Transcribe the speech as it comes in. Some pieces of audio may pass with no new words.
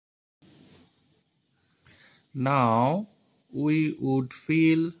Now we would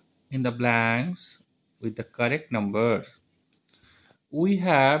fill in the blanks with the correct number. We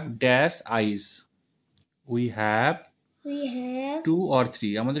have dash eyes. We have We have 2 or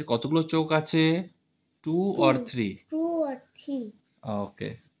 3. আমাদের কতগুলো চোখ আছে? 2 or 3? 2 or 3.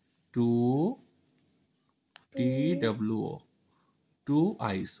 Okay. 2 Two. TWO. 2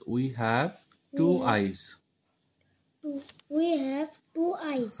 eyes. We have 2 have eyes. We have 2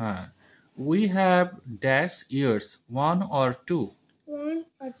 eyes. Huh. We have dash ears. 1 or 2? 1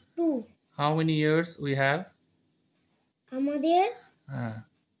 or 2. How many ears we have? আমাদের Huh.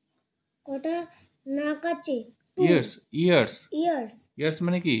 কটা নাক আছে? Ears. Ears. Ears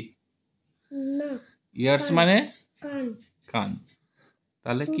মানে কি? না, Ears কান। মানে কান। কান।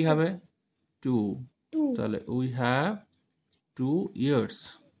 তাহলে কি Two. হবে? 2. 2 তাহলে we have 2 ears.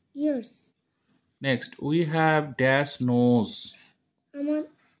 ears. Next we have dash nose.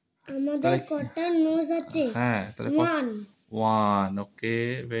 আমাদের তাহলে কটা নোজ আছে? হ্যাঁ তাহলে 1. Okay,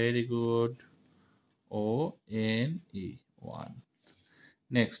 very good. ONE. 1.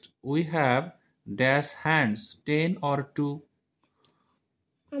 Next we have dash hands. 10 or 2?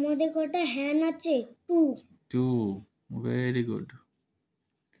 আমাদের কটা হ্যান্ড আছে? 2. 2. Very good.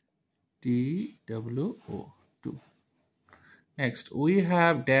 TWO. 2. Next we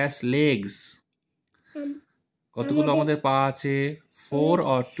have dash legs. কতগুলো আমাদের পা আছে? 4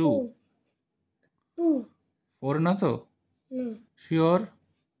 or 2? 2. 4 না তো? No. Sure?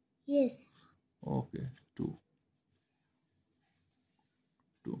 Yes. Okay, 2.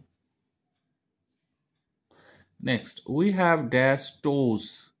 2. Next we have dash toes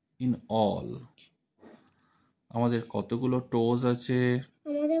in all. আমাদের কতগুলো toes আছে?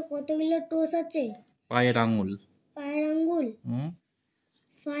 আমাদের কতগুলো টোস আছে? পায়ের আঙ্গুল। পায়ের আঙ্গুল?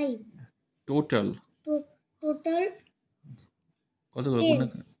 5. Total. Total কতগুলো? 10.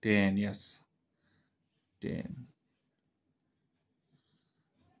 10, yes. 10.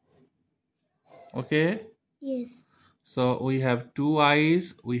 Okay? Yes. So we have 2 eyes,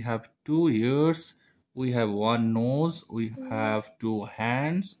 we have 2 ears, we have 1 nose, we have 2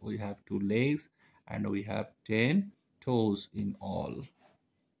 hands, we have 2 legs, and we have 10 toes in all.